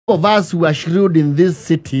of us who are shrewd in this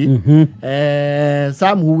city,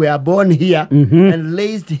 some who were born here and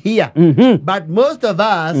raised here, but most of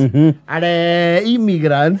us are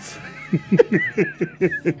immigrants.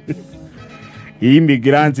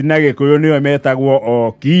 Immigrants nage koyoni metagwo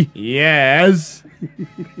oki. Yes.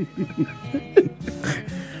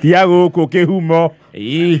 Tiago ko kehumo.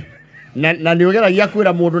 Na ni ogeragia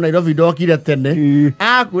kwira mundu Nairobi ndokire tene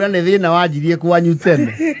akwira ni thina wanjirie kwanyu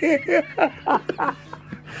tene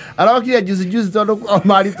arokire juice tondu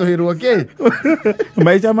marituhirwo ki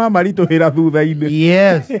maica ma marituhira thutha-ini.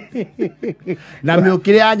 Yes. Na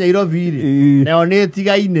Miukire ya Nairobi ri nayo ni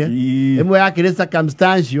tigaine imwe yakire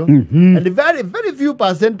circumstantial and very few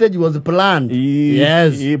percentage was planned.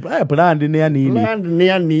 Yes. Planned ni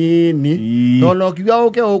anini tono kiga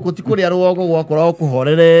uke ukutikuria ruogo gwakora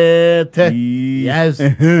ukuhorerete. Yes.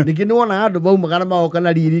 Nikini wona andu bau magana maoka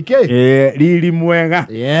na riri ki riri mwega.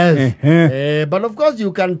 Yes. But of course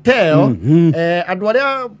you can tell andu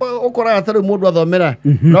aria ukora atari mundu athomera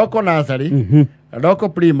loko nursery loko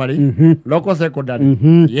primary loko secondary.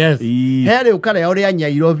 Yes. Here ukare uri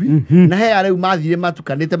Nairobi na he ari mathire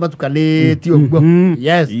matukanite ogwo.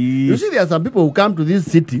 Yes. You see there are some people who come to this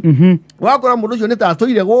city wakora mundu ucio ni ta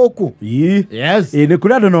atoire guku. Yes. Ni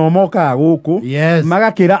kuri andu no moka guku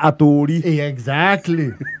magakira aturi.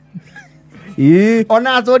 Exactly.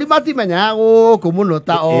 Ona atori matimenya guku muno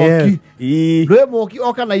ta oki. Rwe moki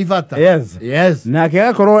oka na ivata. Yes. Na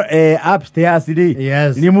kegakoro upstairs ri.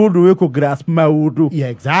 Ni mundu we ku grasp maundu.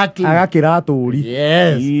 Exactly. Agakira aturi.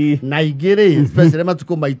 Yes. Na igire especially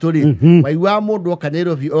matuko maitori. Waigwa mundu oka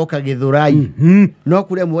Nairobi oka Githurai. No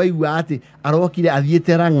kure mwaigwa ati arokire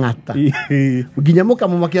athiete Rang'ata. Nginya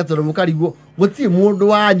mukamumakia tondu mukarigwo guti mundu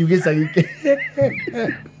wanyu gicagike.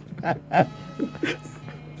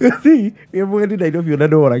 See, evo ndi Nairobi ona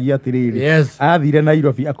ndoragia atiriri. Yes. Athire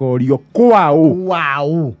Nairobi akorio kwao.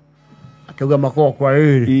 Wow. Akauga makoko kwa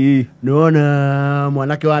riri. Nona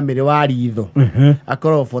mwanake wa mbere wa ritho.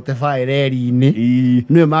 Akoro 45 reri-ini.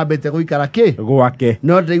 Niwe mambete guikara ki? Gwake.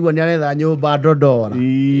 No ndaigua ni aretha nyumba Ndondora.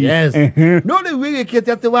 Yes. No riu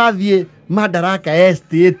wigikite ati wathie Madaraka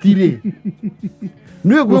Estate ri.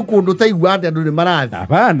 Niwe gwe kundu taigua ati andu ni marathi.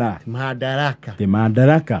 Hapana. Madaraka. Ti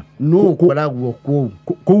Madaraka. No koragwo ku.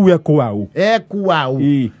 Kuwe kwao. Kwao.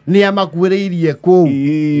 Ni amakuireirie ku.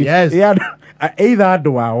 Yes. Either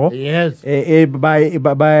andu wao. Yes.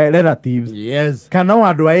 By relatives. Yes. Kana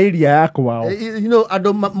andu a area ya kwao. You know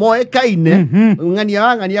andu moekaine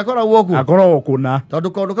ng'ani akoragwo ku. Akoragwo kuna.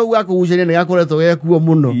 Tondu kondu kau gakuguceria ni gakoretwo gekuo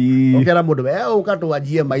muno. Okera mundu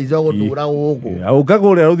ukatwanjie maizo gutura guku.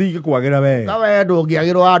 Ukagurira ruthigi kwagira we. Kawe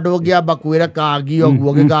ndungiagirwo andu ngiamba kwire kangi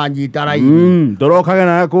oguo gikanyita raini. Ndorokage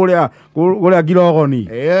na kuria Girogoni.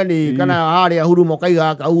 Ni kana haria hurumo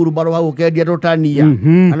kaiga kahuru baro hau kendia tutania.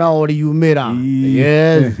 Ana ori yumira.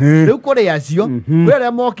 Yes. Riu kuri acio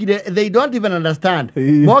where mokire they don't even understand.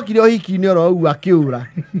 Mokire ohiki-ini oro au akiura.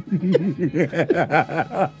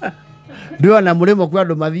 Ndio na murimo kwa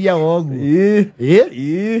andu mathia ogu.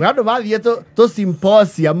 Kwa andu mathie to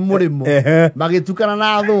symposium murimo magitukana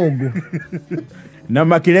na athungu. Na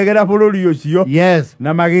makiregera bururi ucio. Yes.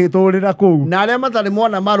 Na magiturira kuu. Na aria matari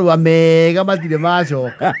mona marua mega matire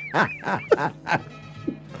macoka.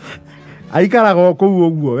 Aikaraga kuu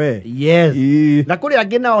uguo we. Yes. Na kuri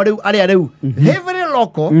angi nao riu aria riu heavily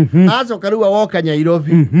local acoka riu awoka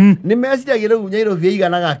Nairobi. Ni meciria riu Nairobi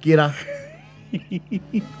iganaga kira.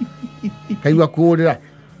 Kaigua kurira.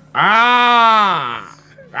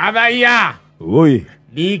 Gathaiya. Oi.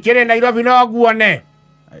 Ndikire Nairobi no guone.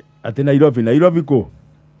 Ati Nairobi ko?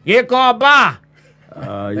 Gikomba.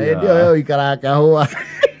 Ndio yo ikara kahua.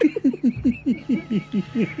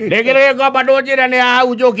 Legere Gikomba ndojira ni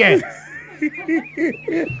hau njuke.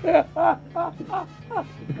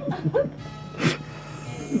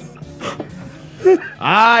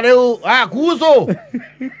 Riu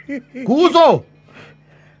kuso.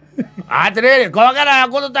 Atiriri kogera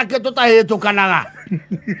ko tutahitukanaga.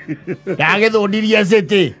 Ndagithundirie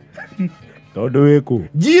city. Tondu wiku.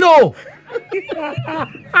 Zero.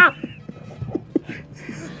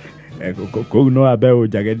 Kou no abe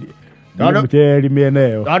ujage. Muteri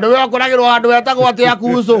mieneo. Tondu we akoragirwo andu etagwo atia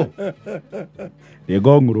kuso. Ni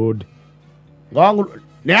Ngong Road.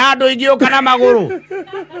 Ni andu ingiuka na maguru.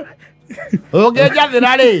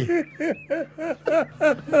 Ungijathira ri.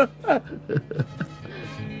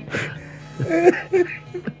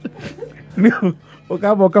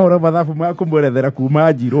 Ukamba ukahora mathabu maku mwerethera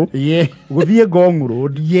kuma Njiro guthie Ngong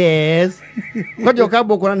Road. Yes. Kwaje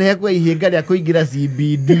ukamba ukora ni hekwe ihinga ria kuingira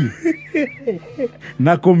CBD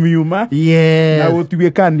na kumiuma. Yes. Na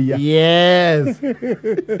gutuikania. Yes.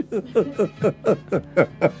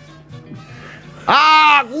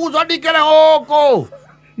 Kuzo ndikere huku.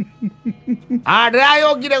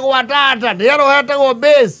 Ndĩrayo ngire gwa tata, ndĩrohete go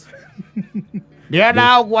base.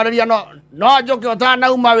 Ndĩrenda kwarĩria no njoke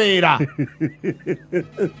ũtanauma wĩra.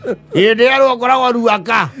 Hĩndĩ ĩyo ũkoragwo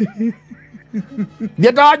ruaka.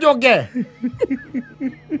 Thiĩ njoke.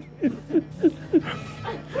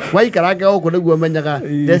 Waikarage huku nĩguo menyaga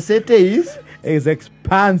the city is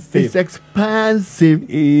expansive. It's expansive.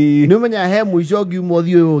 Nĩ umenya he mũico ngiuma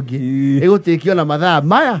ũthiũ ũngĩ. Ĩgũtĩkio na mathaa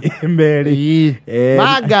maya. Merĩ.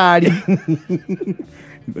 Magari.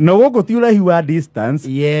 No go to your distance.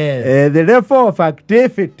 Yes. The level of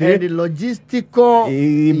activity and the logistical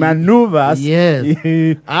maneuvers. Yes.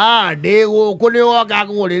 They go kuni woka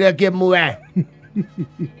kugurire kimwe.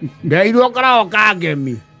 Ndairu okara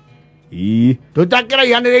okagemi. Tutakira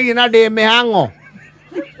yanire na de mihango.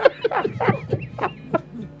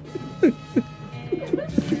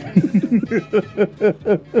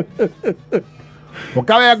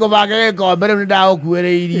 Ukawe go bagere ko mbere ni ndaho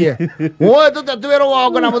kuereirie. Woe tutatwero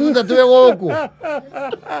goko na mututatwe goko.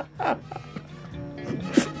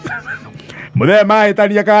 Muthe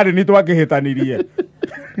mahitania kari ni twakihitanirie.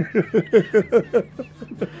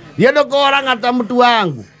 Yendo kora ngata mtu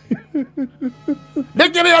wangu.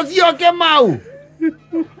 Ndekere osioke mau.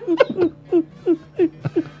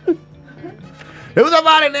 Euda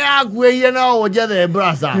vale ne akueire na oje the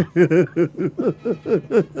brasa.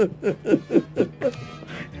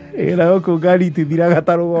 Era huko gari tithira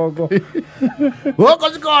gataro goko. Goko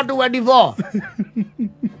siko 24.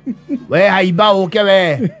 We haiba uke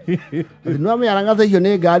we. No me aranga hiyo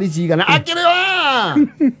ne gari cigana. Akire wa.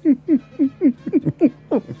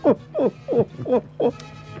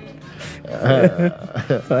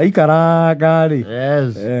 Saikara gari.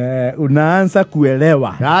 Yes. Unaanza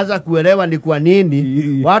kuelewa. Naanza kuelewa ni kwa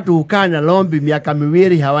nini watu hukaa Nairobi miaka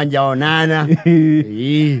miwili hawajaonana.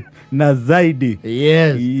 Na zaidi.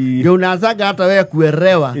 Yes. Ndio unaanzaga hata wewe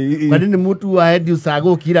kuelewa kwa nini mtu waendi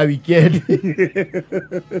usago kila weekend.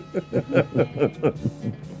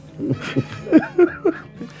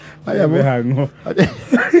 Haya mihango.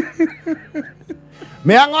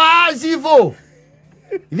 Mihango asifu.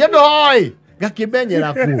 Ile ndo hoi.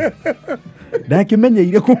 Gakimenyera ku.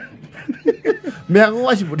 Ndakimenyeire ku. Mihango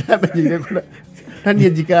asifu ndamenyeire ku. Tani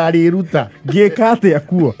njikari ruta. Ngikate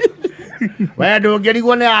akuo. Wewe ndo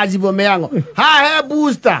ngerigwo ne asifu mihango. Ha he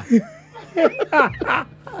booster.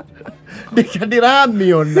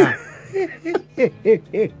 Ndikandiramiona.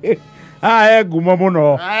 He ngumo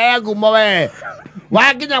muno. Ngumo we.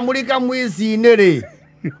 Wakinya mulika mwisi-inĩ rĩ.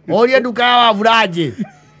 Orie nduka ya waburaji.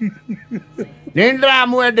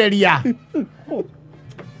 Nindramwenderia.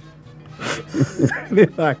 Nĩ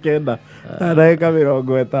thaa kenda. Ndagĩka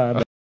 50.